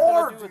Yes, has they nothing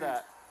are, to do with dude.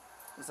 that.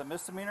 It's a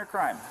misdemeanor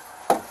crime.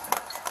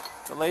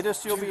 The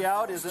latest you'll be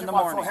out is in the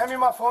my morning. Phone. Hand me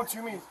my phone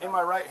to me in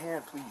my right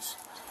hand, please.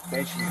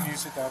 Thank you. Can you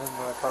sit down in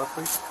the car,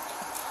 please?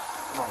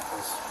 Come on,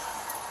 please.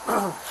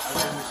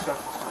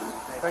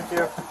 Thank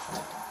you.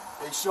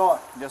 Hey, Sean.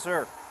 Yes,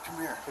 sir. Come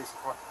here.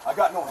 I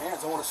got no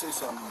hands. I want to say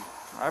something to you.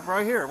 I'm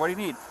right here. What do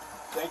you need?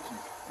 Thank you.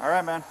 All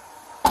right, man.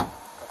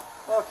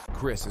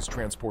 Chris is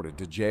transported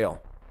to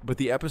jail, but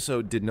the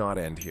episode did not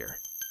end here.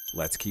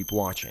 Let's keep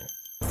watching.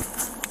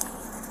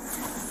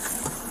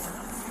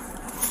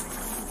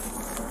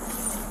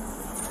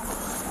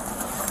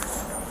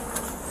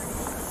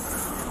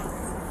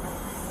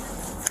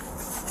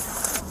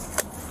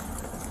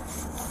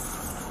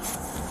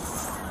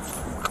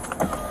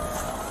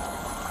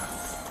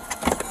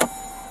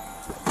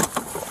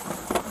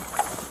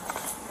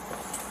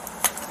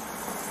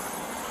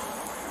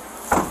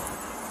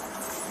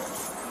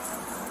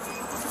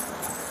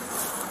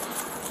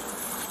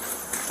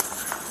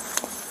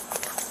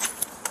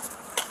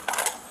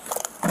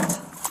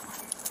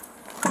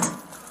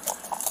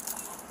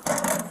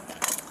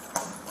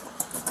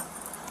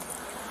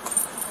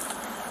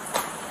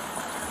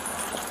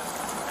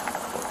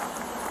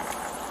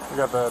 You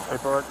got the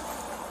paperwork?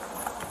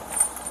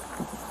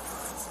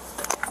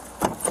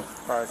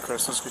 Alright,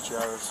 Chris, let's get you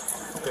out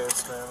of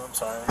this, man. I'm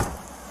sorry.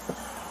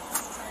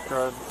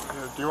 Go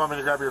ahead. Do you want me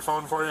to grab your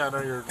phone for you? I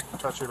know you're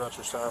touchy about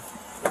your stuff.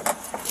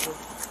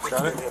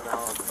 Got it?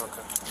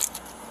 Okay.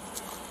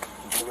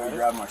 Can you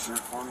grab my shirt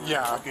for me?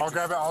 Yeah, I'll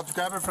grab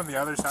it from the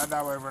other side.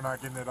 That way we're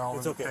not getting it all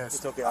in the piss.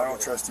 It's okay. I don't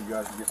trust you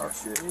guys to get my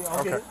shit.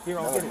 I'll get it. Here,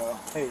 I'll get it.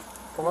 Hey.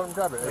 Well, let him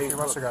grab it. If he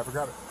wants to grab it,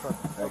 grab it.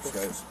 Thanks,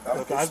 guys.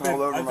 Look, I've been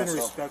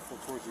respectful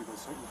towards you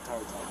this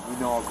entire time. You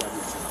know I'll grab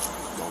your shit.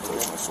 Don't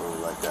touch my shoulder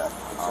like that.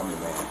 I'm the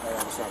man.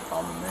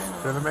 I'm the man.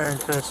 You're the man,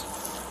 Chris.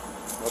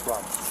 No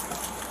problem.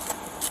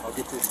 I'll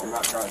get this. I'm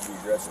not trying to be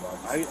aggressive.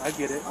 I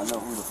get it. I know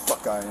who the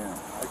fuck I am.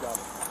 I got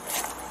it.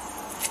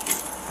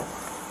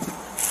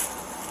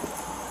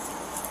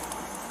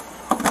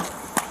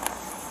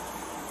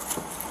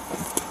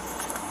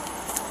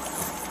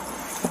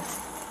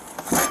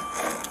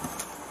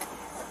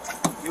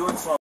 Doing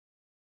something.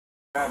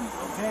 Okay.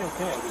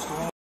 I just don't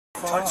want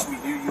to Touch me,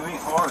 dude. You ain't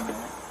hard, man.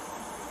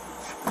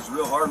 There's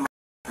real hard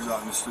motherfuckers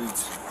out in the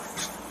streets.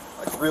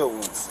 Like real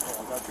ones.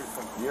 I got your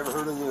phone. You ever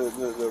heard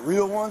of the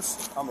real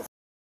ones? I'm a one.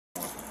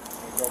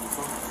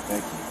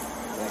 Thank you.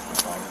 Thank you,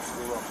 Thomas.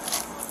 You're welcome.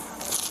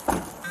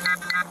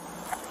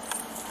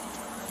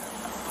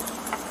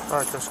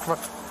 Alright, Chris, come on.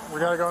 We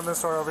gotta go in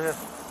this door over here.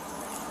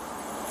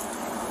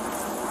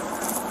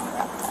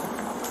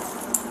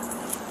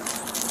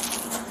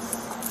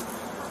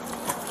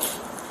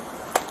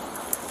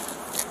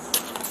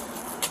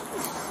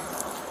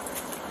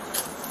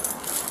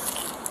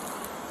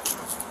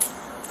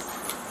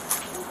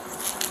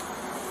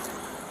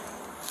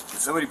 Can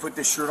somebody put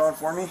this shirt on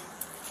for me?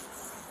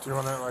 Do you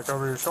want it like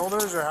over your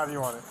shoulders, or how do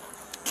you want it?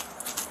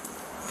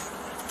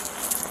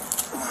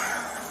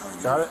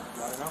 Got it?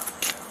 Got it now?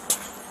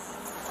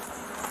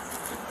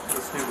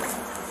 Let's do this.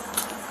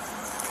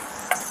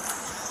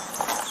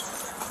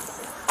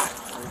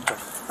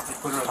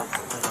 Put it on.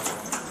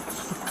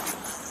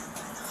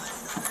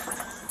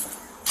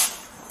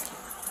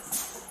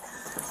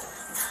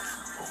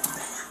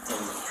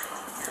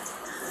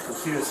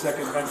 See the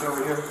second bench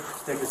over here?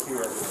 Take a seat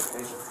right there,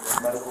 okay?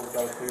 Medical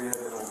guy clear you,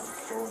 it'll go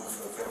into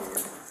the over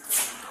here.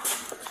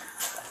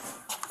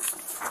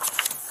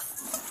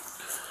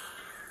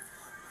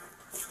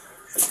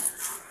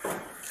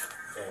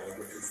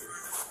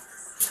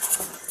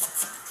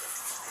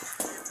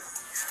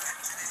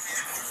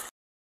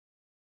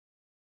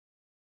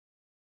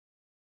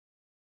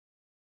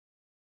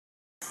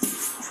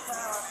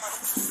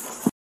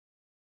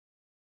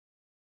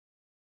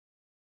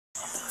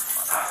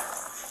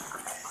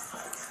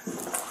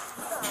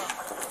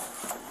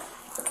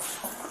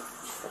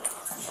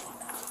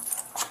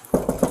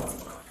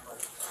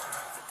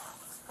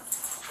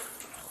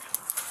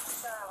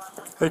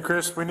 Hey,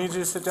 Chris, we need you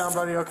to sit down,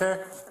 buddy,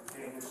 okay?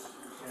 Can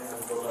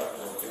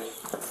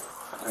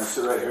I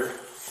sit right here?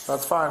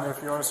 That's fine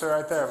if you want to sit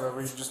right there, but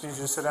we just need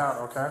you to sit down,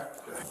 okay?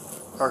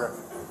 Okay.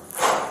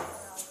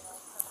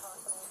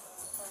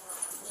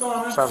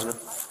 Sounds good.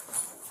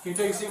 Can you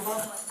take a seat for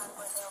me?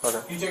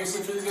 Okay. Can you take a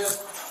seat for these guys?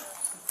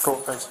 Cool,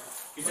 thanks.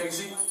 Can you take a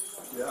seat?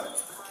 Yeah.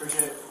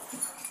 Appreciate it.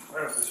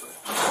 Right up this way.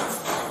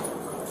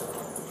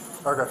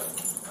 Okay.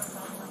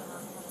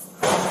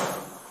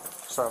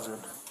 Sounds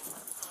good.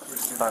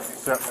 Bye.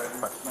 Yeah,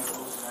 bye.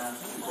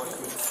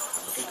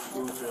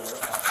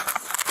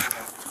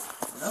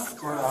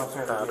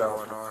 Nah, that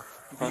one or.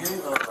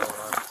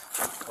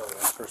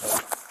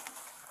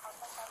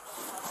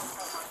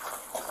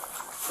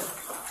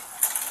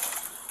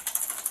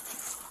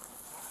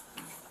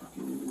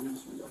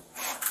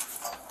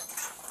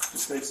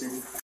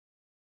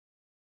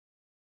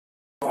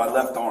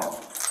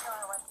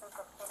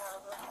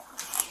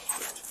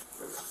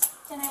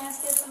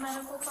 some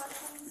medical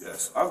questions?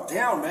 Yes. I'm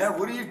down, man.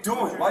 What are you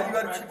doing? Why you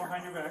gotta keep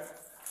behind your back?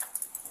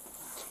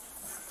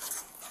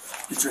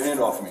 Get your hand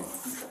off me.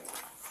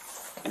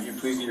 Will you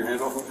please get your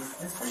hand off me?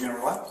 Are you gonna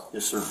relax?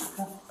 Yes, sir.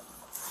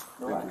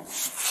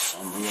 Relax.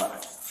 I'm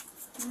relaxed.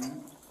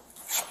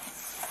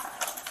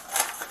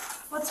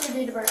 What's your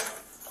date of birth?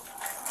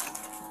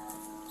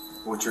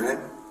 What's your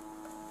name?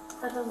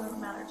 That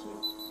doesn't matter to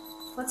you.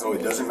 What's Oh, your it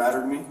date doesn't of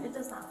matter to birth? me? It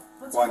does not.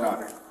 What's Why your date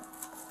not? of birth?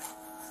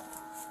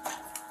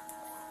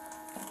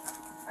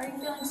 Are you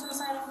feeling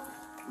suicidal?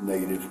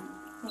 Negative.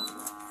 Thank you.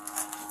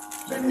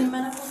 Do you have any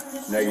medical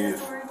conditions you Negative.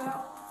 have to worry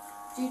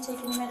about? Do you take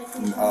any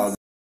medications?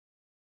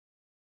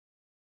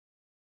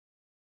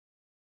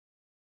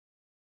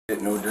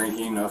 No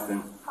drinking,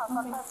 nothing.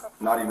 Okay.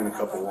 Not even a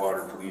cup of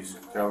water, please.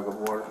 Can I have a cup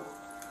of water?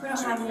 We don't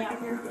have any out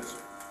here.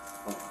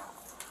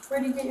 Where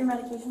do you get your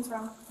medications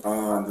from?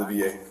 The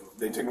VA.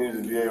 They took me to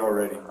the VA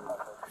already.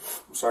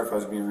 I'm sorry if I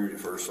was being rude at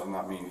first. I'm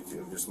not meaning to.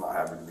 I'm just not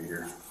happy to be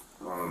here.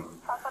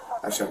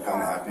 Actually, I'm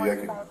kind of happy.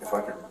 If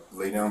I could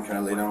lay down, can I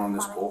lay down on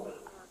this pole?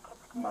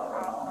 Not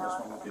right now. This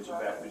one will get you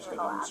back. We just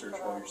gotta research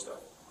all your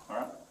stuff.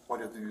 Alright? Why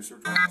do you have to do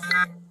research on this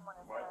stuff?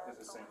 Why? Because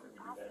it's the same thing we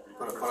do every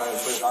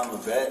But I'm a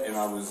vet, and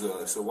I was.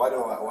 So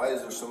why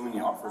is there so many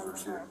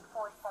officers here?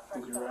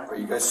 Are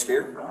you guys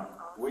scared?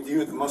 What do you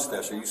with the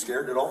mustache? Are you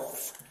scared at all?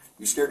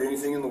 You scared of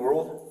anything in the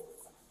world?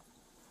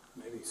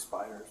 Maybe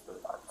spiders,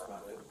 but that's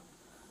about it.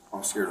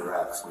 I'm scared of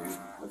rats, dude.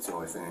 That's the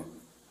only thing.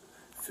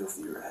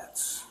 Filthy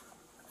rats.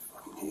 I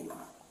fucking hate them.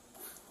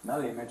 Now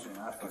that you mention it,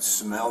 I can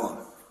smell them.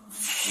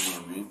 You know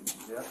what I mean?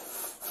 Yeah.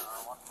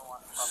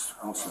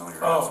 I don't smell your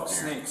rats. Oh, in here.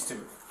 snakes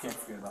too. Can't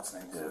forget about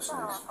snakes. Yeah,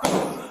 snakes.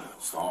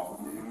 Stomp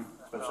them, dude.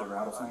 Especially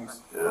rattlesnakes.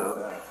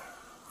 Yeah.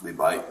 They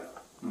bite.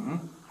 Mm-hmm.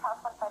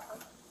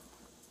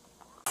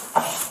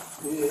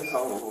 Yeah.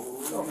 Oh.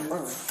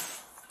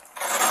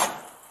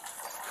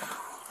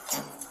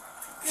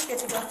 You're good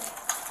to go.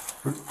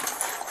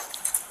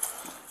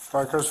 All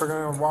right, Chris, we're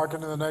going to walk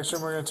into the next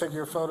room. We're going to take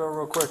your photo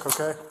real quick,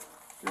 okay?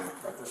 Yeah. Give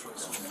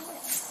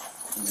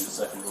me the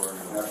second door.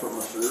 Can I put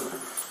my food?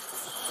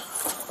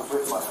 I'll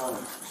put my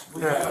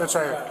phone. Yeah, that's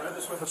right here.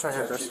 That's right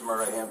here, Chris. Keep my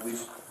right hand,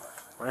 please.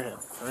 Right here.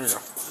 There you go.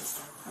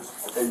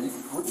 Hey,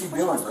 what you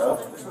doing, bro?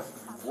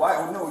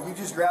 Why? No, you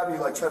just grabbed me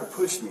like try to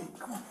push me.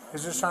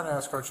 He's just trying to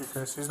escort you,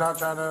 Chris. He's not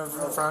trying to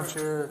front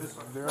you.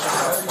 Do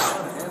anything.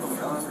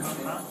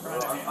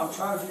 I'm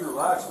trying to be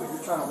relaxed, but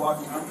you're trying to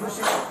walk me. I'm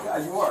pushing you. Yeah,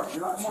 you are.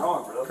 You're not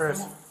strong, bro.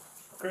 Chris.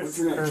 What's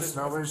your name? Chris,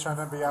 nobody's trying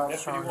to be out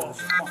strong.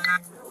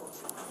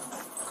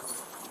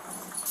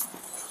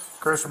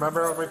 Chris,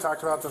 remember when we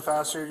talked about the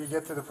faster you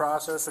get through the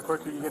process, the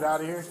quicker you get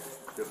out of here?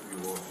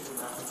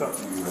 What's up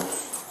to you?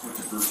 What's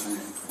your first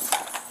name?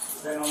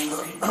 Stand on your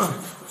feet.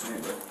 What's your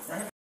name, bro?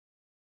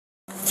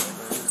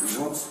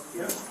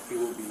 Yeah. He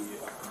will be.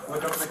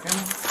 Look up the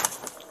camera.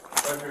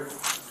 Right here.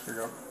 Here you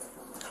go.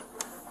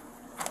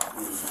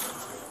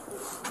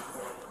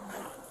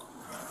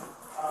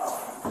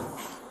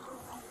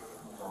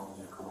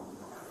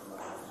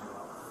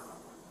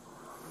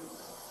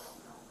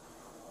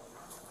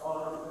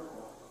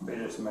 Be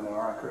just a minute,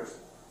 alright, Chris?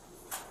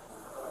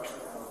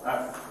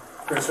 Alright.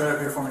 Chris, right up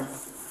here for me.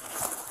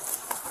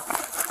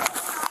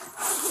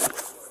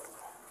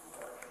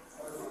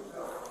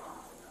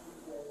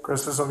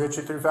 Chris, this will get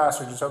you through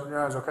faster. Just open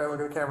your eyes, okay? Look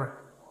at the camera.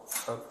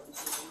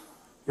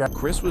 Yeah.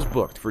 Chris was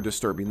booked for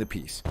disturbing the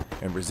peace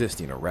and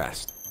resisting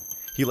arrest.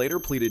 He later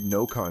pleaded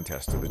no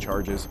contest to the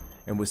charges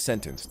and was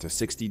sentenced to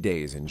 60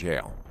 days in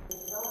jail.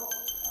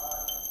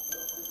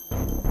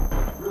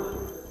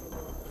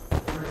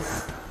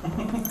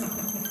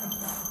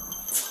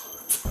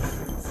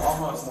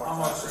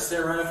 Almost. Just stay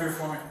right up here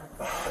for me.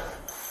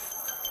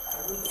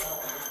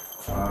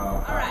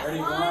 Alright, Ready?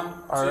 one.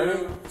 1,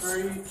 2,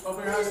 3.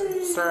 Open your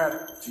eyes. Stare at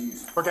it.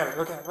 Jeez. Look at it.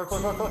 Look at it. Look.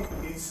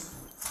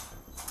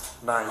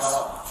 Nice.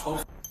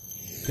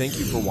 Thank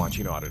you for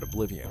watching Audit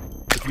Oblivion.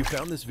 If you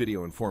found this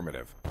video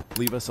informative,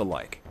 leave us a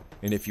like.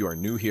 And if you are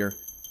new here,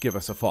 give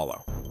us a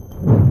follow.